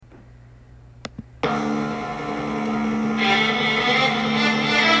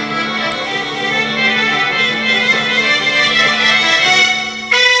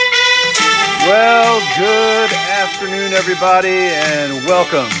afternoon, everybody, and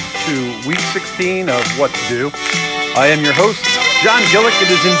welcome to week 16 of What to Do. I am your host, John Gillick. It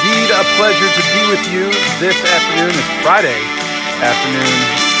is indeed a pleasure to be with you this afternoon. It's Friday afternoon,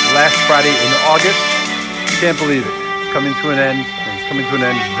 last Friday in August. Can't believe it. It's coming to an end, and it's coming to an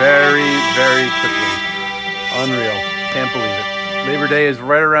end very, very quickly. Unreal. Can't believe it. Labor Day is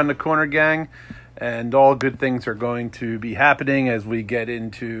right around the corner, gang, and all good things are going to be happening as we get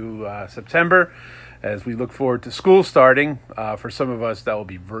into September, as we look forward to school starting. For some of us, that will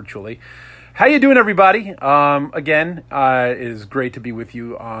be virtually. How you doing, everybody? Again, it is great to be with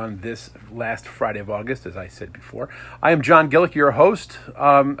you on this last Friday of August, as I said before. I am John Gillick, your host.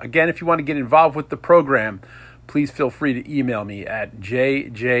 Again, if you want to get involved with the program, please feel free to email me at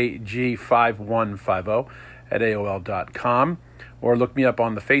jjg5150@aol.com, or look me up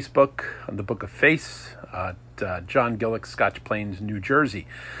on the Facebook, on the Book of Face, John Gillick, Scotch Plains, New Jersey.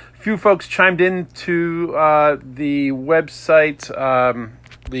 A few folks chimed in to the website,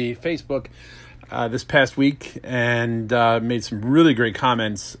 the Facebook, this past week, and made some really great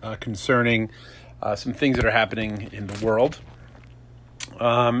comments concerning some things that are happening in the world.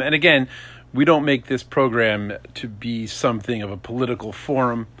 And again, we don't make this program to be something of a political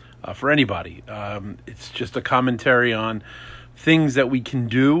forum for anybody. It's just a commentary on things that we can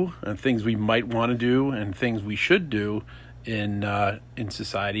do and things we might want to do and things we should do in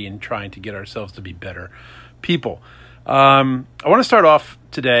society and trying to get ourselves to be better people. I want to start off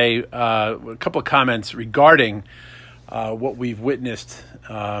today with a couple of comments regarding what we've witnessed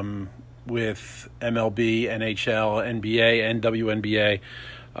with MLB, NHL, NBA, and WNBA,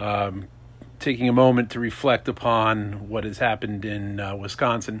 taking a moment to reflect upon what has happened in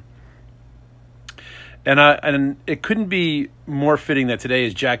Wisconsin. And it couldn't be more fitting that today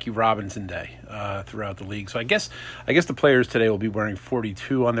is Jackie Robinson Day throughout the league. So I guess the players today will be wearing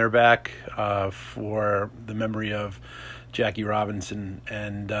 42 on their back for the memory of Jackie Robinson.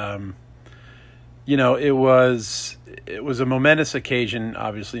 And it was a momentous occasion,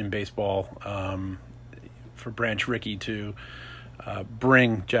 obviously, in baseball, for Branch Rickey to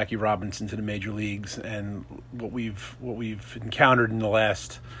bring Jackie Robinson to the major leagues. And what we've encountered in the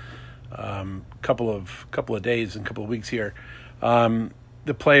last couple of days and couple of weeks here,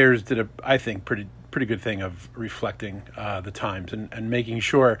 the players did I think pretty good thing of reflecting the times and making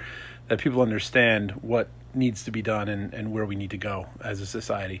sure that people understand what needs to be done and where we need to go as a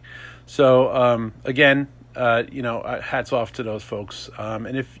society. So again, hats off to those folks.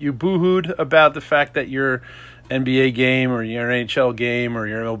 And if you boo-hooed about the fact that your NBA game or your NHL game or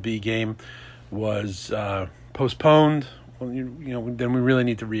your MLB game was postponed, then we really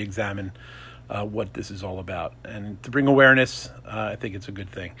need to re-examine what this is all about. And to bring awareness, I think it's a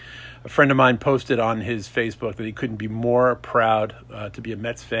good thing. A friend of mine posted on his Facebook that he couldn't be more proud to be a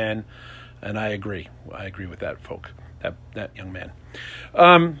Mets fan, and I agree. I agree with that that young man.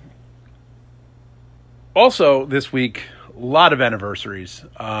 Also, this week, a lot of anniversaries.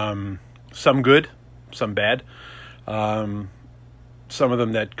 Some good, some bad. Some of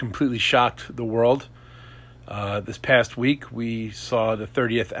them that completely shocked the world. This past week, we saw the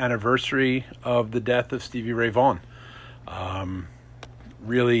 30th anniversary of the death of Stevie Ray Vaughan.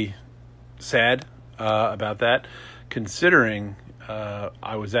 Really sad about that, considering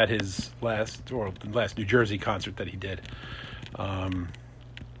I was at his last New Jersey concert that he did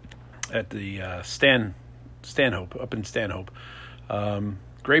at the Stanhope, up in Stanhope.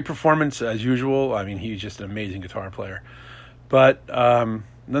 Great performance as usual. I mean, he's just an amazing guitar player. But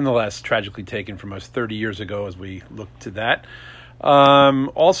nonetheless, tragically taken from us 30 years ago as we look to that.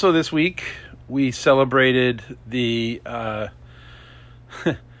 Also this week, we celebrated the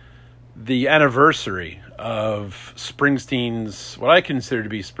the anniversary of Springsteen's, what I consider to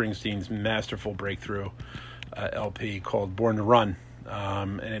be Springsteen's masterful breakthrough LP called Born to Run.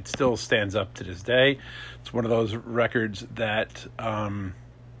 And it still stands up to this day. It's one of those records that,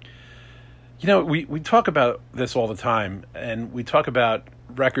 we talk about this all the time, and we talk about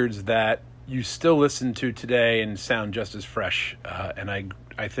records that you still listen to today and sound just as fresh. And I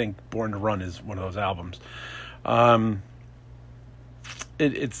think Born to Run is one of those albums.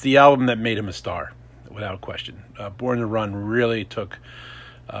 It's the album that made him a star, without question. Born to Run really took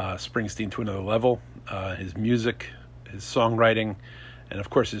Springsteen to another level. His music, his songwriting, and of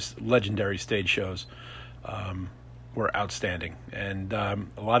course his legendary stage shows were outstanding. And a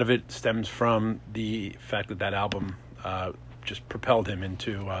lot of it stems from the fact that album just propelled him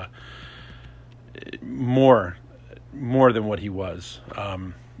into more than what he was.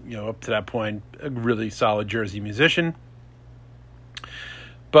 Up to that point, a really solid Jersey musician.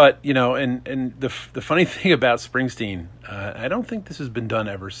 But, and the funny thing about Springsteen, I don't think this has been done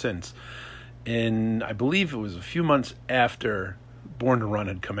ever since, I believe it was a few months after Born to Run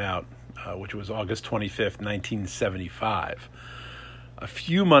had come out, which was August 25th, 1975. A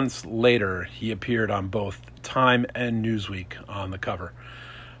few months later, he appeared on both Time and Newsweek on the cover.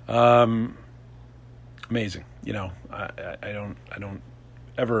 Amazing. I don't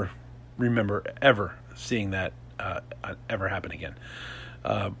ever remember ever seeing that ever happen again.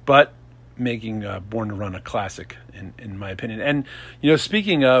 But making Born to Run a classic, in my opinion. And,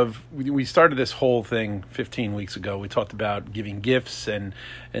 speaking of, we started this whole thing 15 weeks ago. We talked about giving gifts and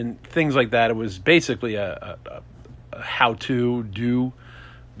things like that. It was basically a how to do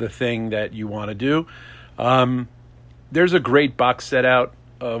the thing that you want to do. There's a great box set out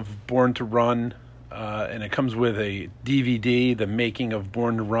of Born to Run, and it comes with a DVD, The Making of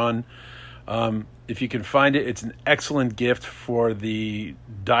Born to Run. If you can find it, it's an excellent gift for the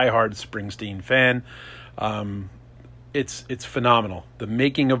diehard Springsteen fan. It's phenomenal. The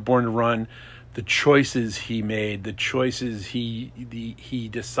Making of Born to Run, the choices he made, the choices he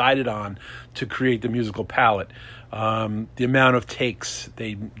decided on to create the musical palette, the amount of takes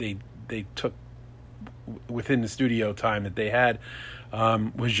they took within the studio time that they had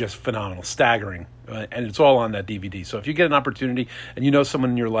was just phenomenal, staggering. And it's all on that DVD. So if you get an opportunity and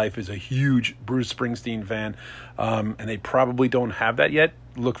someone in your life is a huge Bruce Springsteen fan, and they probably don't have that yet,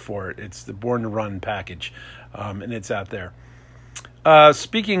 look for it. It's the Born to Run package, and it's out there.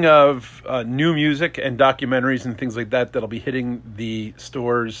 Speaking of new music and documentaries and things like that, that'll be hitting the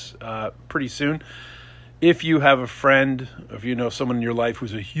stores pretty soon. If you have a friend, if you know someone in your life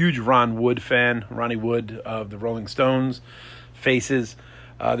who's a huge Ronnie Wood of the Rolling Stones, Faces,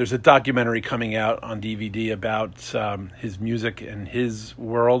 there's a documentary coming out on DVD about his music and his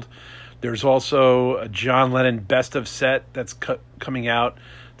world. There's also a John Lennon best of set that's coming out.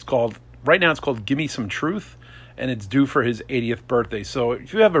 Right now it's called Gimme Some Truth, and it's due for his 80th birthday. So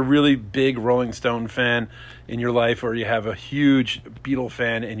if you have a really big Rolling Stone fan in your life, or you have a huge Beatle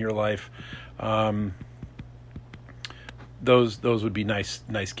fan in your life, those would be nice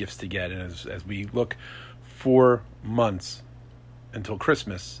gifts to get. And as we look 4 months until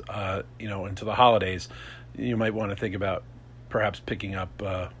Christmas, into the holidays, you might want to think about perhaps picking up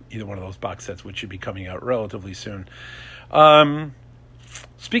either one of those box sets, which should be coming out relatively soon.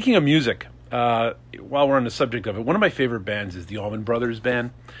 Speaking of music, while we're on the subject of it, one of my favorite bands is the Allman Brothers Band.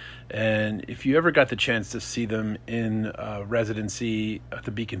 And if you ever got the chance to see them in residency at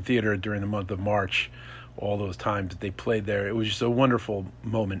the Beacon Theater during the month of March, all those times that they played there, it was just a wonderful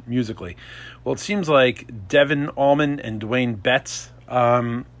moment musically. Well, it seems like Devin Allman and Dwayne Betts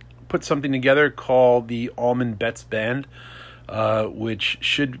put something together called the Allman Betts Band, which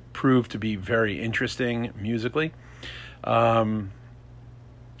should prove to be very interesting musically. I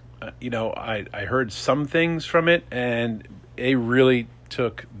heard some things from it, and they really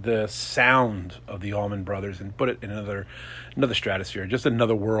took the sound of the Allman Brothers and put it in another stratosphere, just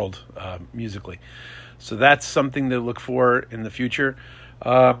another world musically. So that's something to look for in the future.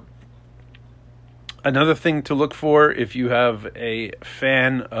 Another thing to look for, if you have a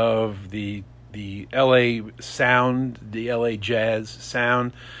fan of the LA sound, the LA jazz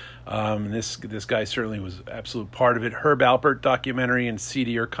sound, this guy certainly was absolute part of it. Herb Alpert documentary and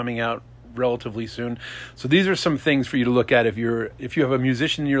CD are coming out relatively soon. So these are some things for you to look at if you have a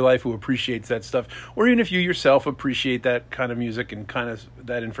musician in your life who appreciates that stuff, or even if you yourself appreciate that kind of music and kind of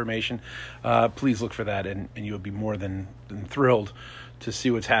that information. Please look for that, and you'll be more than thrilled to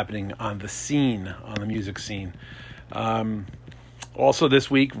see what's happening on the music scene. Also this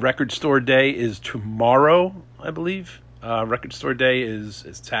week, Record Store Day is tomorrow, I believe. Record Store Day is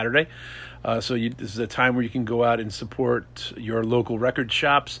Saturday. So this is a time where you can go out and support your local record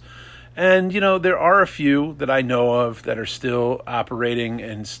shops. And, there are a few that I know of that are still operating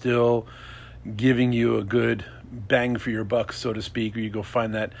and still giving you a good bang for your buck, so to speak. Or you go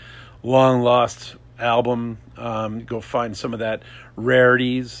find that long-lost album, go find some of that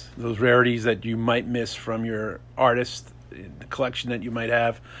those rarities that you might miss from your artist, the collection that you might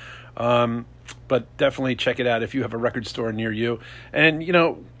have. But definitely check it out if you have a record store near you. And,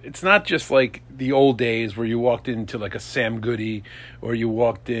 it's not just like the old days where you walked into like a Sam Goody, or you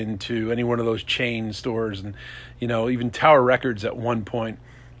walked into any one of those chain stores, and, even Tower Records at one point.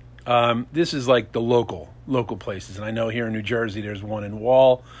 This is like the local places. And I know here in New Jersey, there's one in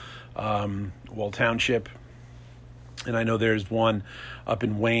Wall Township. And I know there's one up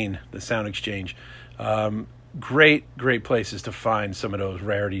in Wayne, the Sound Exchange. Great places to find some of those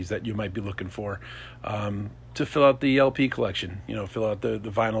rarities that you might be looking for, to fill out the LP collection, fill out the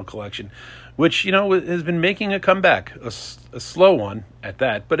vinyl collection, which, has been making a comeback, a slow one at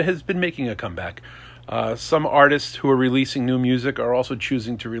that, but it has been making a comeback. Some artists who are releasing new music are also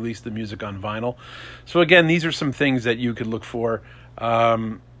choosing to release the music on vinyl. So again, these are some things that you could look for.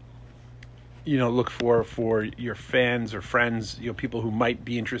 Look for your fans or friends, people who might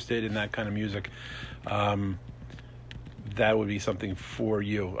be interested in that kind of music. That would be something for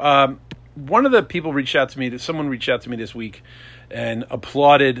you. One of the people someone reached out to me this week and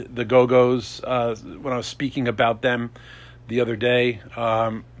applauded the Go-Go's when I was speaking about them the other day.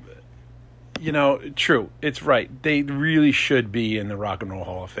 True, it's right. They really should be in the Rock and Roll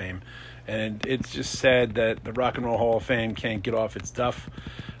Hall of Fame. And it's just sad that the Rock and Roll Hall of Fame can't get off its duff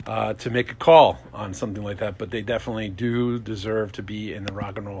to make a call on something like that. But they definitely do deserve to be in the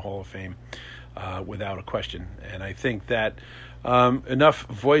Rock and Roll Hall of Fame without a question. And I think that enough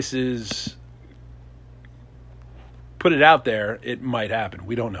voices put it out there, it might happen.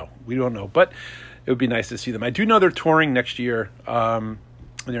 We don't know. But it would be nice to see them. I do know they're touring next year. And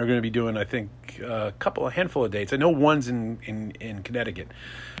they're going to be doing, I think, a handful of dates. I know one's in Connecticut.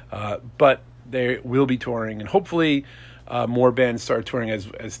 But they will be touring, and hopefully more bands start touring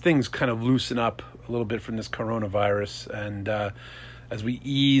as things kind of loosen up a little bit from this coronavirus. And as we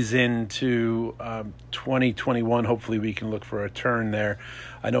ease into 2021, hopefully we can look for a turn there.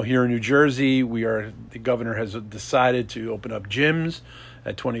 I know here in New Jersey, the governor has decided to open up gyms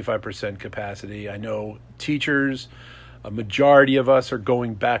at 25% capacity. I know teachers, a majority of us are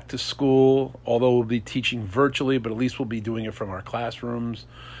going back to school, although we'll be teaching virtually, but at least we'll be doing it from our classrooms.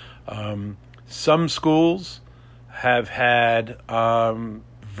 Some schools have had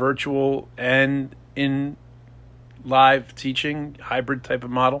virtual and in live teaching, hybrid type of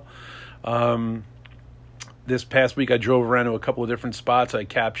model. This past week, I drove around to a couple of different spots. I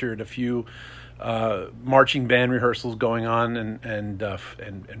captured a few marching band rehearsals going on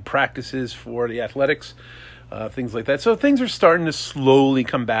and practices for the athletics, things like that. So things are starting to slowly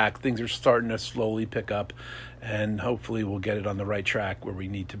come back. Things are starting to slowly pick up, and hopefully we'll get it on the right track where we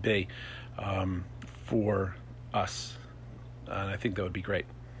need to be for us. And I think that would be great.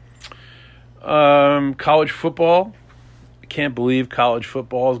 College football. I can't believe college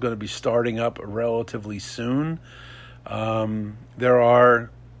football is going to be starting up relatively soon. There are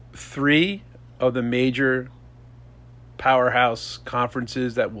 3 of the major powerhouse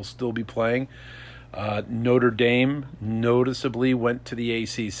conferences that will still be playing. Notre Dame noticeably went to the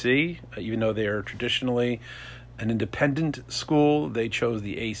ACC, even though they are traditionally an independent school. They chose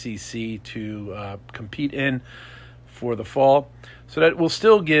the ACC to compete in for the fall. So that will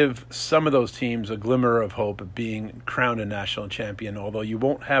still give some of those teams a glimmer of hope of being crowned a national champion, although you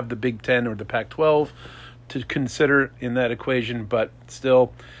won't have the Big Ten or the Pac-12 to consider in that equation. But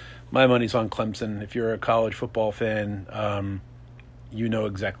still, my money's on Clemson. If you're a college football fan, you know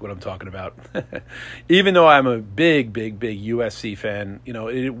exactly what I'm talking about. Even though I'm a big USC fan,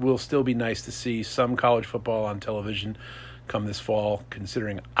 it will still be nice to see some college football on television come this fall,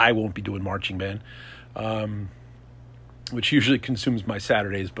 considering I won't be doing marching band, which usually consumes my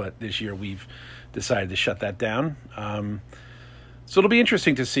Saturdays, but this year we've decided to shut that down. So it'll be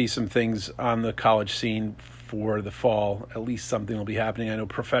interesting to see some things on the college scene for the fall. At least something will be happening. I know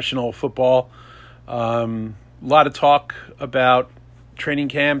professional football, a lot of talk about training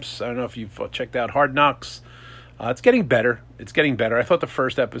camps. I don't know if you've checked out Hard Knocks. It's getting better. I thought the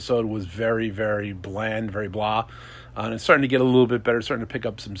first episode was very, very bland, very blah. And it's starting to get a little bit better, starting to pick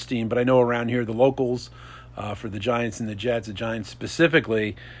up some steam. But I know around here, the locals, for the Giants and the Jets, the Giants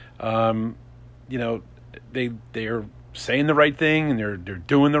specifically, they're saying the right thing and they're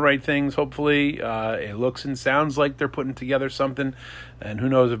doing the right things, hopefully. It looks and sounds like they're putting together something. And who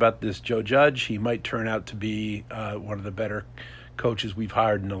knows about this Joe Judge? He might turn out to be one of the better coaches we've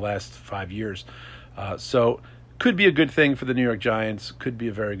hired in the last 5 years. So could be a good thing for the New York Giants. Could be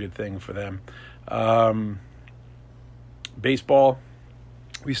a very good thing for them. Baseball.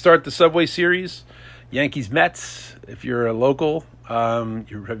 We start the Subway Series. Yankees, Mets. If you're a local,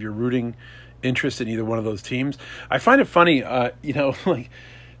 you have your rooting interest in either one of those teams. I find it funny, like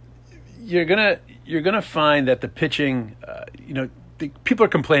you're gonna find that the pitching, people are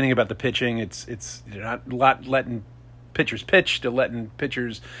complaining about the pitching. They're not letting pitchers pitch. They're letting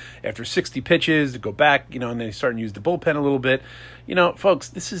pitchers after 60 pitches to go back, and they start to use the bullpen a little bit. Folks,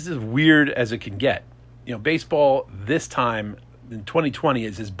 this is as weird as it can get. Baseball this time in 2020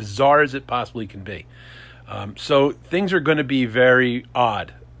 is as bizarre as it possibly can be. So things are going to be very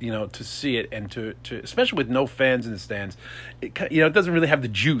odd, to see it and to especially with no fans in the stands. It doesn't really have the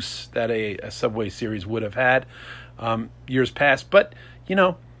juice that a Subway Series would have had years past. But,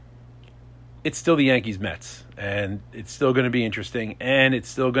 it's still the Yankees Mets, and it's still going to be interesting, and it's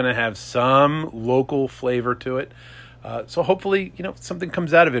still going to have some local flavor to it. So hopefully, something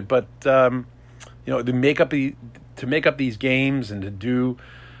comes out of it. But to make up these games and to do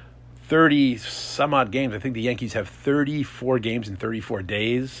 30 some odd games. I think the Yankees have 34 games in 34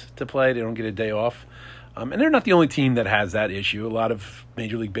 days to play. They don't get a day off. And they're not the only team that has that issue. A lot of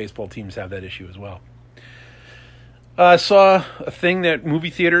Major League Baseball teams have that issue as well. I saw a thing that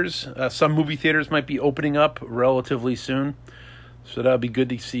some movie theaters might be opening up relatively soon. So that'll be good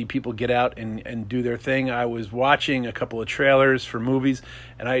to see people get out and do their thing. I was watching a couple of trailers for movies,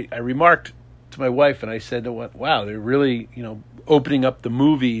 and I remarked to my wife, and I said, wow, they're really, opening up the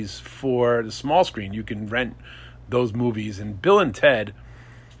movies for the small screen. You can rent those movies. And Bill and Ted,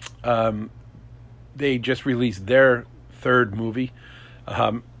 they just released their third movie.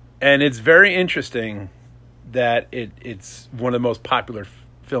 And it's very interesting that it's one of the most popular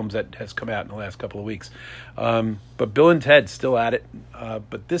films that has come out in the last couple of weeks. But Bill and Ted's still at it.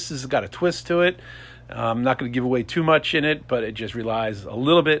 But this has got a twist to it. I'm not going to give away too much in it, but it just relies a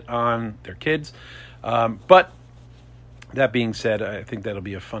little bit on their kids. But that being said, I think that'll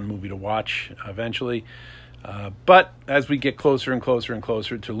be a fun movie to watch eventually. But as we get closer and closer and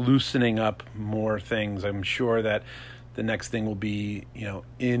closer to loosening up more things, I'm sure that the next thing will be,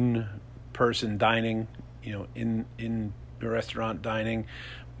 in-person dining, in the restaurant dining,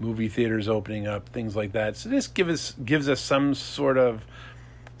 movie theaters opening up, things like that. So this gives us some sort of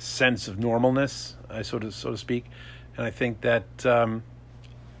sense of normalness, so to speak. And I think that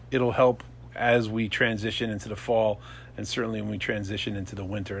it'll help as we transition into the fall, and certainly when we transition into the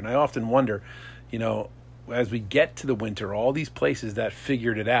winter. And I often wonder, as we get to the winter, all these places that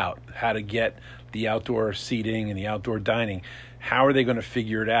figured it out, how to get the outdoor seating and the outdoor dining, how are they going to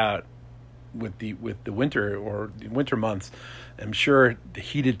figure it out with the winter or the winter months? I'm sure the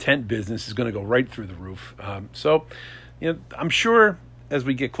heated tent business is going to go right through the roof. So I'm sure as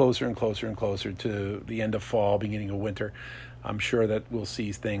we get closer and closer and closer to the end of fall, beginning of winter, I'm sure that we'll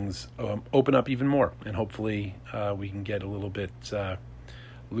see things open up even more, and hopefully we can get a little bit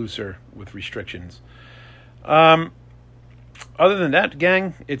looser with restrictions. Other than that,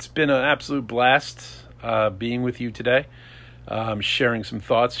 gang, it's been an absolute blast being with you today, sharing some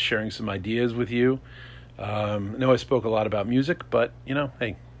thoughts, sharing some ideas with you. I know I spoke a lot about music, but,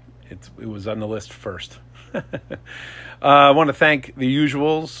 hey, it was on the list first. I want to thank the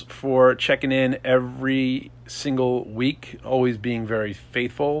usuals for checking in every single week, always being very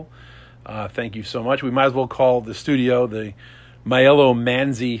faithful. Thank you so much. We might as well call the studio the Maiello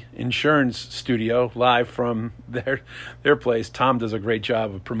Manzi Insurance Studio, live from their place. Tom does a great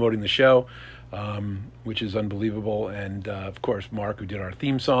job of promoting the show, which is unbelievable. And, of course, Mark, who did our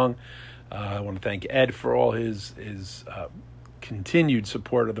theme song. I want to thank Ed for all his continued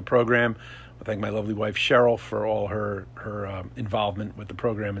support of the program. I thank my lovely wife, Cheryl, for all her involvement with the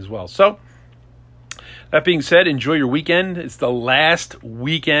program as well. So, that being said, enjoy your weekend. It's the last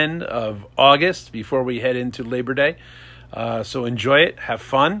weekend of August before we head into Labor Day. So enjoy it, have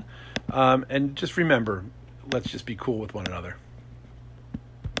fun, and just remember, let's just be cool with one another.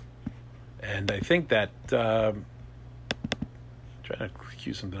 And I think that, trying to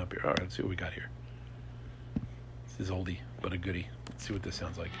cue something up here. All right, let's see what we got here. This is oldie, but a goodie. Let's see what this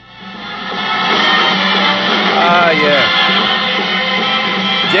sounds like. Yeah.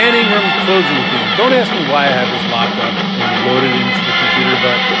 Dan Ingram's closing theme. Don't ask me why I have this locked up and loaded into the computer,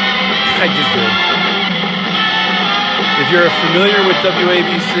 but I just did. If you're familiar with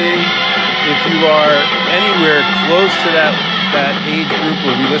WABC, if you are anywhere close to that age group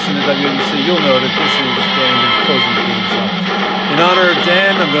where we listen to WABC, you'll know that this is Dan Ingram's closing theme. So, in honor of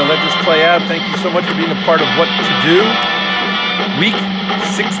Dan, I'm going to let this play out. Thank you so much for being a part of What to Do. Week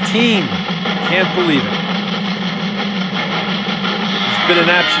 16. Can't believe it. It's been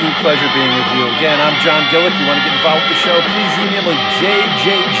an absolute pleasure being with you. Again, I'm John Gillick. You want to get involved with the show, please email me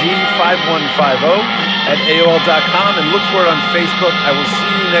jjg5150@aol.com and look for it on Facebook. I will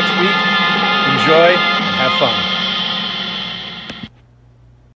see you next week. Enjoy and have fun.